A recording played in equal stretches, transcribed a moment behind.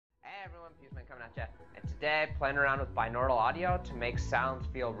everyone, Peaceman coming at you. And today, playing around with binaural audio to make sounds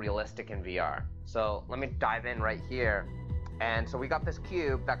feel realistic in VR. So let me dive in right here. And so we got this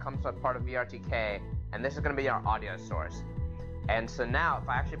cube that comes with part of VRTK, and this is going to be our audio source. And so now, if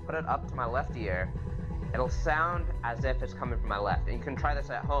I actually put it up to my left ear, it'll sound as if it's coming from my left. And you can try this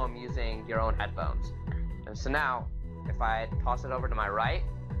at home using your own headphones. And so now, if I toss it over to my right,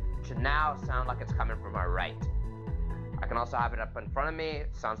 it should now sound like it's coming from my right. I can also have it up in front of me,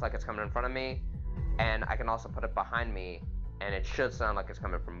 it sounds like it's coming in front of me, and I can also put it behind me, and it should sound like it's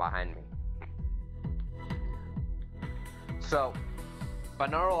coming from behind me. So,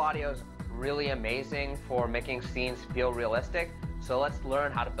 binaural audio is really amazing for making scenes feel realistic, so let's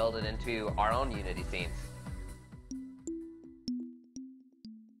learn how to build it into our own Unity scenes.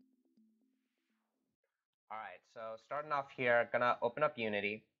 Alright, so starting off here, gonna open up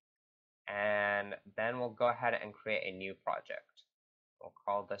Unity. And then we'll go ahead and create a new project. We'll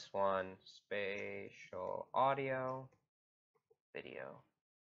call this one Spatial Audio Video.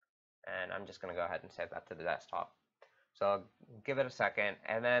 And I'm just going to go ahead and save that to the desktop. So give it a second.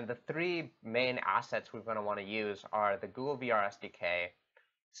 And then the three main assets we're going to want to use are the Google VR SDK,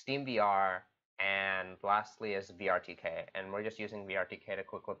 Steam VR, and lastly is VRTK. And we're just using VRTK to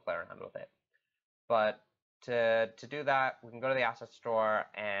quickly play around with it. But to do that, we can go to the asset store,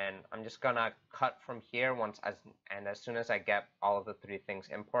 and I'm just gonna cut from here as soon as I get all of the three things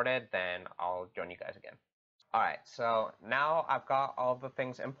imported, then I'll join you guys again. Alright, so now I've got all of the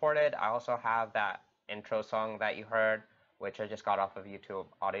things imported. I also have that intro song that you heard, which I just got off of YouTube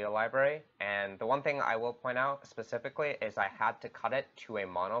Audio Library. And the one thing I will point out specifically is I had to cut it to a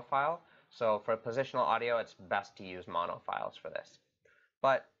mono file. So for positional audio, it's best to use mono files for this.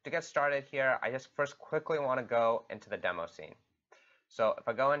 But to get started here, I just first quickly want to go into the demo scene. So if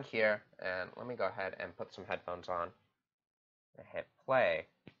I go in here, and let me go ahead and put some headphones on, and hit play,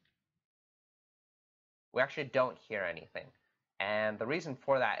 we actually don't hear anything. And the reason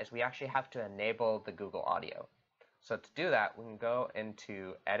for that is we actually have to enable the Google Audio. So to do that, we can go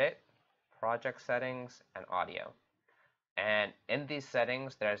into Edit, Project Settings, and Audio. And in these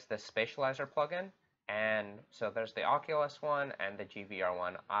settings, there's this Spatializer plugin. And so there's the Oculus one and the GVR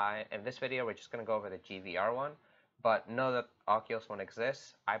one. In this video, we're just going to go over the GVR one, but know that the Oculus one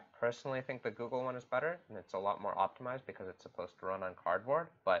exists. I personally think the Google one is better, and it's a lot more optimized because it's supposed to run on Cardboard,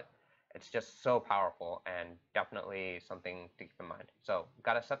 but it's just so powerful and definitely something to keep in mind. So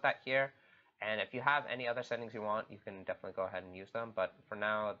got to set that here, and if you have any other settings you want, you can definitely go ahead and use them, but for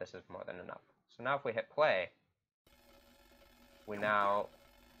now, this is more than enough. So now if we hit play, we now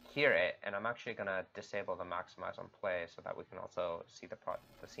hear it, and I'm actually going to disable the maximize on play so that we can also see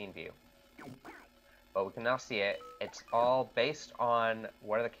the scene view. But we can now see it. It's all based on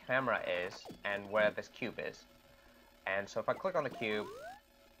where the camera is and where this cube is. And so if I click on the cube,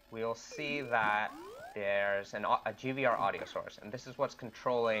 we'll see that there's a GVR audio source, and this is what's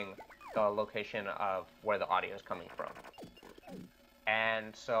controlling the location of where the audio is coming from.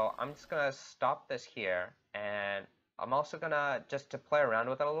 And so I'm just going to stop this here, and I'm also going to, just to play around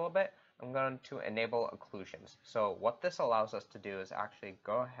with it a little bit, I'm going to enable occlusions. So what this allows us to do is actually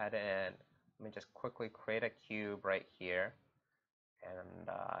go ahead and, let me just quickly create a cube right here, and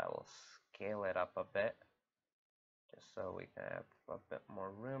I will scale it up a bit, just so we can have a bit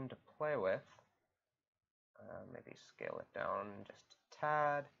more room to play with. Maybe scale it down just a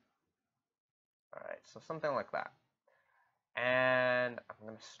tad. Alright, so something like that. And I'm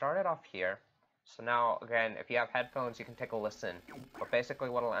going to start it off here. So now, again, if you have headphones, you can take a listen. But basically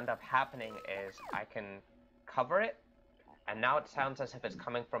what will end up happening is I can cover it, and now it sounds as if it's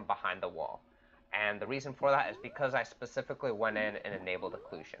coming from behind the wall. And the reason for that is because I specifically went in and enabled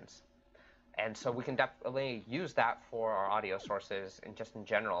occlusions. And so we can definitely use that for our audio sources and just in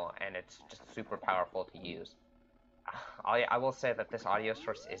general, and it's just super powerful to use. I will say that this audio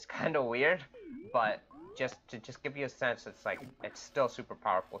source is kind of weird, but just to give you a sense, it's still super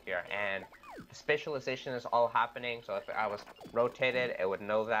powerful here. And the spatialization is all happening, so if I was rotated, it would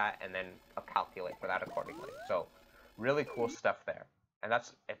know that and then calculate for that accordingly. So really cool stuff there. And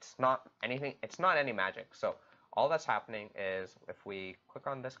it's not any magic. So all that's happening is if we click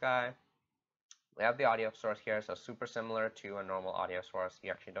on this guy, we have the audio source here, so super similar to a normal audio source. You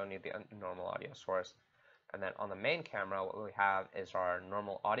actually don't need the normal audio source. And then on the main camera, what we have is our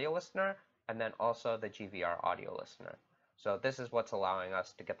normal audio listener, and then also the GVR audio listener. So this is what's allowing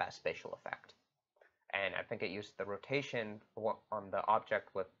us to get that spatial effect. And I think it used the rotation on the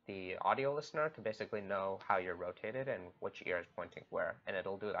object with the audio listener to basically know how you're rotated and which ear is pointing where, and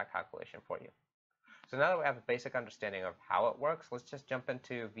it'll do that calculation for you. So now that we have a basic understanding of how it works, let's just jump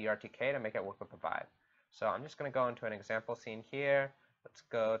into VRTK to make it work with the Vive. So I'm just going to go into an example scene here, let's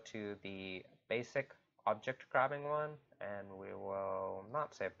go to the basic object grabbing one, and we will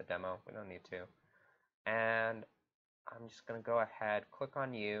not save the demo. We don't need to. And I'm just going to go ahead, click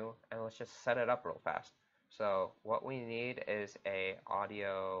on U, and let's just set it up real fast. So what we need is a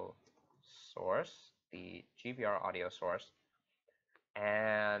audio source, the GVR audio source,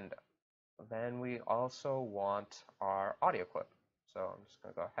 and then we also want our audio clip. So I'm just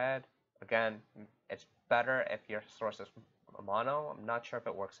going to go ahead. Again, it's better if your source is mono. I'm not sure if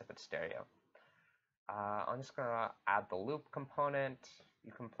it works if it's stereo. I'm just going to add the loop component.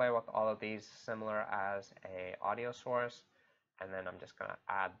 You can play with all of these similar as a audio source. And then I'm just going to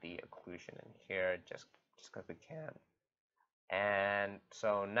add the occlusion in here just because we can. And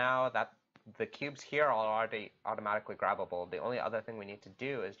so now that the cubes here are already automatically grabbable, the only other thing we need to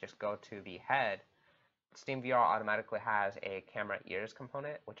do is just go to the head. SteamVR automatically has a camera ears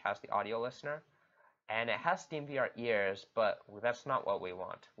component, which has the audio listener. And it has SteamVR ears, but that's not what we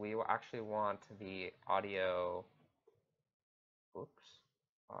want. We actually want the audio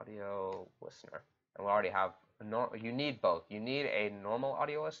listener. And we already have, you need both. You need a normal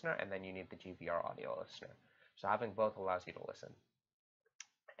audio listener, and then you need the GVR audio listener. So having both allows you to listen.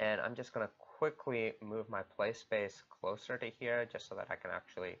 And I'm just going to quickly move my play space closer to here just so that I can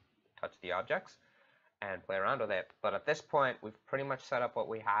actually touch the objects and play around with it. But at this point, we've pretty much set up what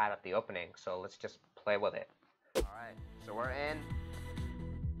we had at the opening, so let's just play with it. Alright, so we're in.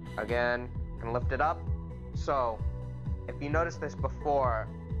 Again, can lift it up. So, if you noticed this before,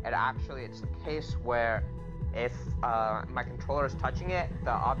 it's the case where if my controller is touching it,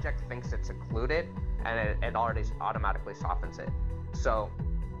 the object thinks it's occluded, and it already automatically softens it. So,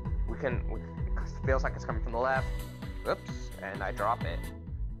 it feels like it's coming from the left, oops, and I drop it.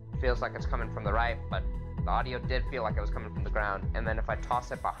 Feels like it's coming from the right, but the audio did feel like it was coming from the ground. And then if I toss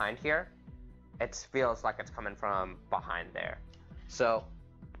it behind here, it feels like it's coming from behind there. So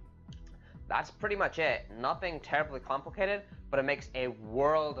that's pretty much it. Nothing terribly complicated, but it makes a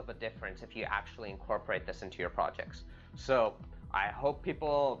world of a difference if you actually incorporate this into your projects. So I hope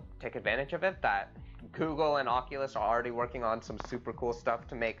people take advantage of it, that Google and Oculus are already working on some super cool stuff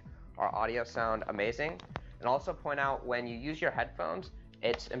to make our audio sound amazing. And also point out, when you use your headphones,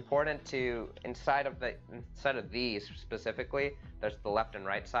 it's important to, inside of these specifically, there's the left and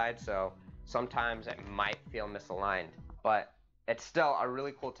right side, so sometimes it might feel misaligned, but it's still a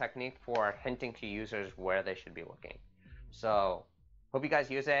really cool technique for hinting to users where they should be looking. So hope you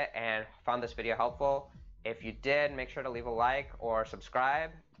guys use it and found this video helpful. If you did, make sure to leave a like or subscribe.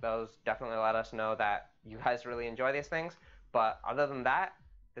 Those definitely let us know that you guys really enjoy these things. But other than that,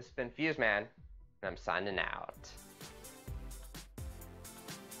 this has been Fuse Man, and I'm signing out.